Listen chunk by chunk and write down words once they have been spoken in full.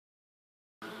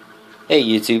Hey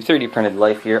YouTube, 3D Printed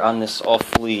Life here on this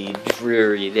awfully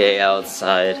dreary day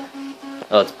outside.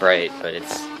 Oh, it's bright, but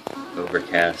it's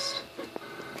overcast.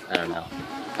 I don't know.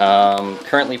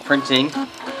 Currently printing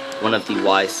one of the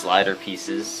Y slider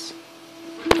pieces.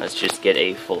 Let's just get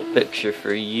a full picture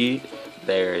for you.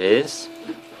 There it is.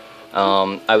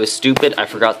 I was stupid. I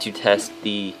forgot to test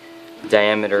the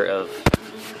diameter of...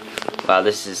 Wow,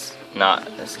 this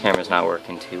camera's not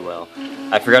working too well.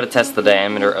 I forgot to test the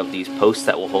diameter of these posts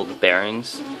that will hold the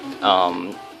bearings.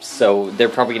 So they're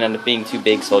probably going to end up being too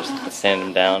big, so I'll just have to sand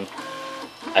them down.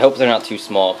 I hope they're not too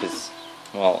small, because,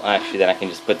 well, actually then I can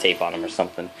just put tape on them or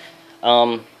something.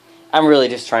 I'm really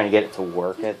just trying to get it to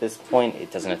work at this point.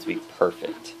 It doesn't have to be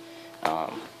perfect.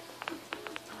 I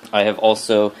have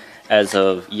also, as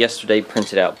of yesterday,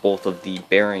 printed out both of the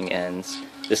bearing ends.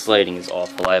 This lighting is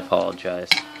awful, I apologize.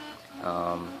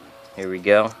 Here we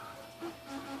go.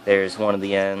 There's one of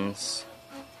the ends.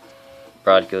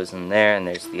 Rod goes in there, and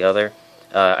there's the other.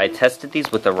 I tested these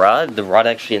with the rod. The rod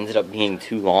actually ended up being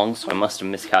too long, so I must have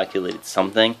miscalculated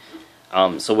something.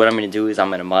 So what I'm going to do is I'm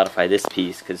going to modify this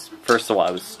piece, because first of all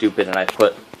I was stupid and I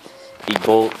put the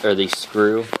bolt, or the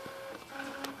screw,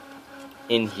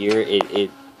 in here. It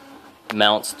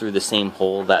mounts through the same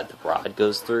hole that the rod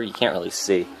goes through. You can't really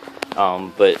see.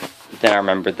 But then I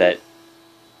remembered that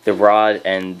the rod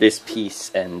and this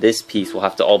piece will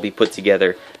have to all be put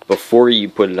together before you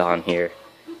put it on here,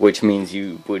 which means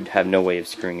you would have no way of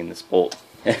screwing in this bolt.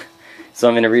 So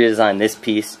I'm going to redesign this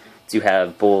piece to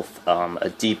have both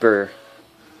a deeper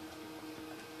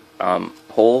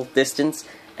hole distance,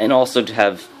 and also to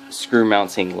have screw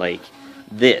mounting like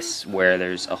this, where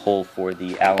there's a hole for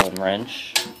the Allen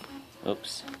wrench.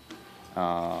 Oops.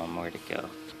 Where'd it go?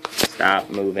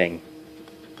 Stop moving.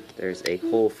 There's a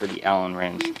hole for the Allen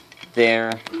wrench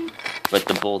there, but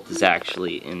the bolt is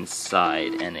actually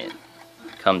inside, and it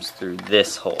comes through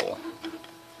this hole.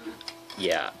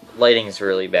 Yeah, lighting is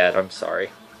really bad, I'm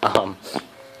sorry.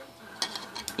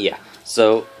 Yeah,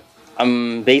 so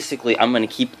I'm going to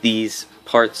keep these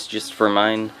parts just for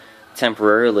mine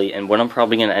temporarily, and what I'm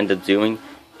probably going to end up doing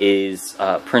is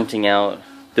printing out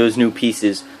those new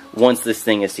pieces once this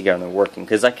thing is together and working,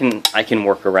 because I can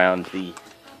work around the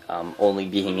only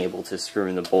being able to screw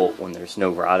in the bolt when there's no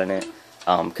rod in it,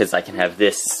 because I can have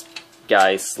this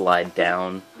guy slide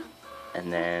down,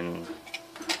 and then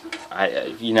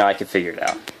I can figure it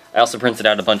out. I also printed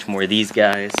out a bunch more of these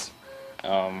guys.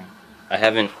 I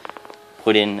haven't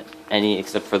put in any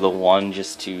except for the one,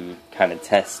 just to kind of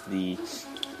test the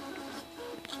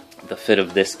fit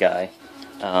of this guy.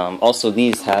 Also,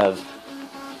 these have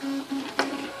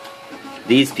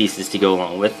these pieces to go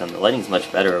along with them. The lighting's much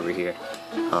better over here.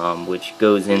 Which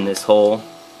goes in this hole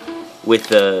with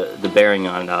the bearing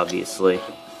on it, obviously,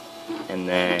 and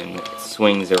then it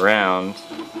swings around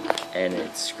and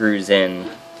it screws in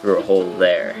through a hole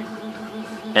there,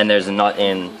 and there's a nut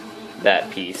in that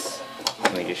piece.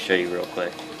 Let me just show you real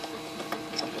quick.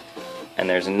 And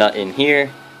there's a nut in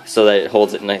here so that it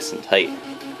holds it nice and tight.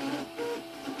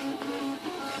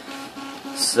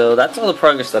 So that's all the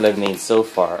progress that I've made so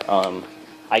far.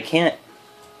 I can't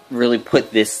really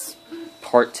put this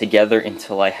part together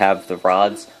until I have the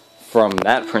rods from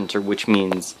that printer, which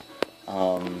means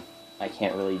I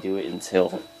can't really do it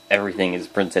until everything is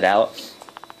printed out.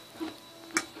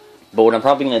 But what I'm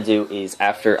probably going to do is,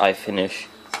 after I finish,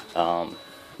 well,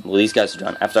 these guys are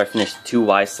done, after I finish the 2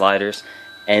 Y sliders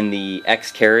and the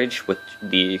X carriage with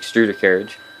the extruder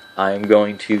carriage, I'm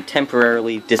going to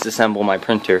temporarily disassemble my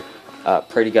printer.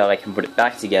 Pray to God I can put it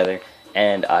back together,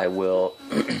 and I will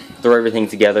throw everything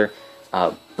together,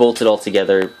 bolt it all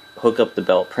together, hook up the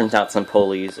belt, print out some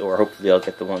pulleys, or hopefully I'll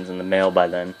get the ones in the mail by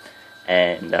then,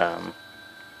 and at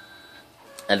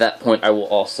that point I will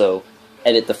also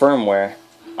edit the firmware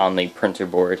on the printer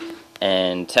board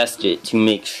and test it to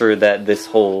make sure that this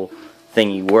whole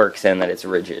thingy works and that it's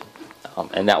rigid.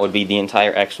 And that would be the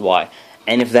entire XY.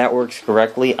 And if that works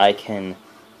correctly, I can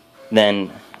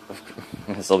then,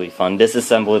 this will be fun,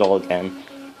 disassemble it all again,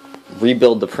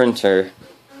 rebuild the printer,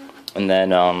 and then,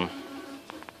 well,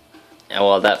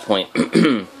 at that point,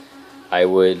 I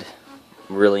would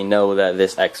really know that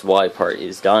this XY part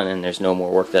is done and there's no more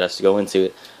work that has to go into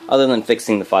it, other than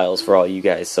fixing the files for all you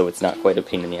guys, so it's not quite a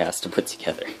pain in the ass to put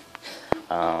together.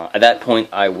 At that point,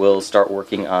 I will start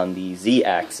working on the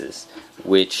Z-axis,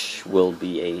 which will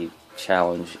be a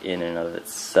challenge in and of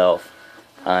itself.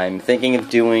 I'm thinking of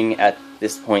doing, at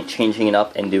this point, changing it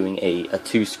up and doing a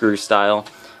 2-screw style.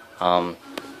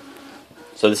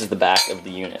 So this is the back of the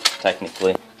unit,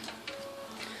 technically.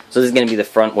 So this is going to be the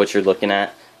front, what you're looking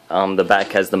at. The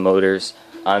back has the motors.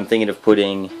 I'm thinking of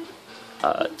putting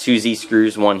 2 Z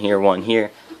screws, one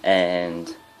here,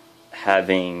 and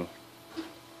having,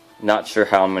 not sure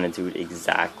how I'm going to do it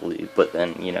exactly, but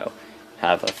then, you know,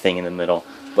 have a thing in the middle.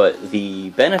 But the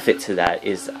benefit to that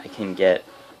is I can get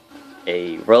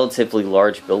a relatively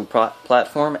large build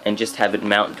platform and just have it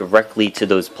mount directly to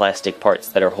those plastic parts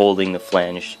that are holding the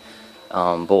flange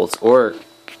bolts, or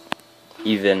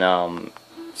even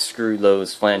screw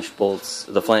those flange bolts,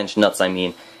 the flange nuts I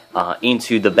mean,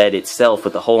 into the bed itself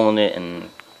with a hole in it, and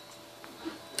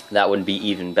that would be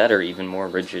even better, even more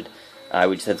rigid. I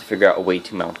would just have to figure out a way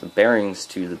to mount the bearings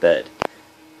to the bed.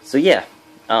 So yeah,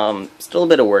 still a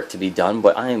bit of work to be done,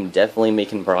 but I am definitely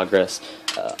making progress,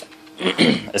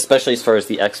 especially as far as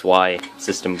the XY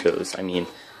system goes. I mean,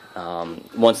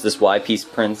 once this Y piece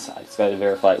prints, I just gotta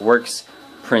verify it works,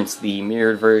 prints the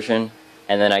mirrored version,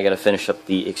 and then I gotta finish up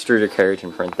the extruder carriage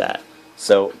and print that.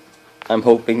 So I'm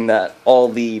hoping that all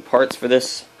the parts for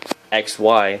this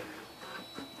XY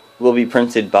will be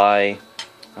printed by,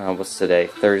 what's today,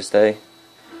 Thursday?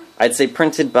 I'd say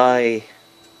printed by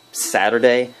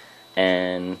Saturday,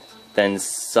 and then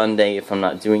Sunday, if I'm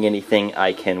not doing anything,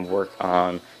 I can work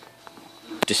on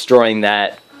destroying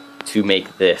that to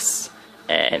make this.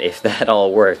 And if that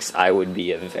all works, I would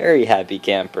be a very happy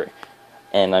camper.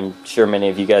 And I'm sure many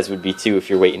of you guys would be too if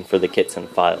you're waiting for the kits and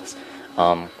files.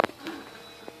 Now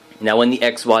when the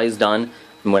XY is done,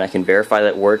 and when I can verify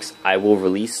that works, I will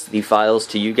release the files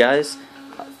to you guys.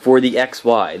 For the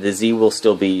XY, the Z will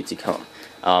still be to come.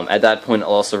 At that point, I'll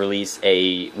also release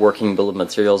a working bill of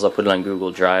materials. I'll put it on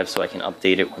Google Drive so I can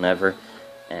update it whenever.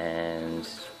 And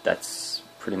that's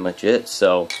pretty much it.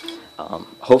 So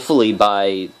hopefully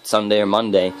by Sunday or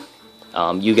Monday,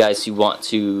 you guys who want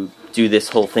to do this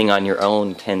whole thing on your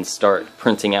own can start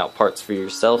printing out parts for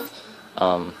yourself.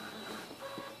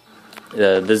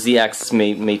 The Z-axis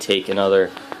may take another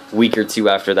week or two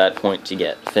after that point to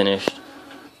get finished,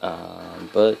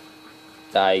 but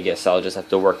I guess I'll just have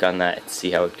to work on that and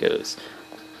see how it goes.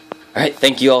 Alright,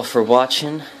 thank you all for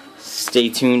watching. Stay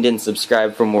tuned and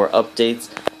subscribe for more updates.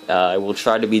 I will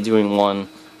try to be doing one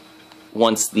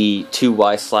once the two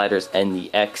Y sliders and the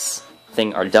X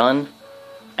thing are done,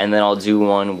 and then I'll do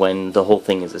one when the whole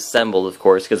thing is assembled, of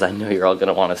course, because I know you're all going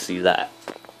to want to see that.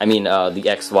 I mean, the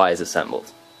XY is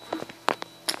assembled.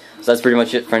 So that's pretty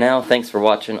much it for now. Thanks for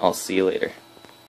watching. I'll see you later.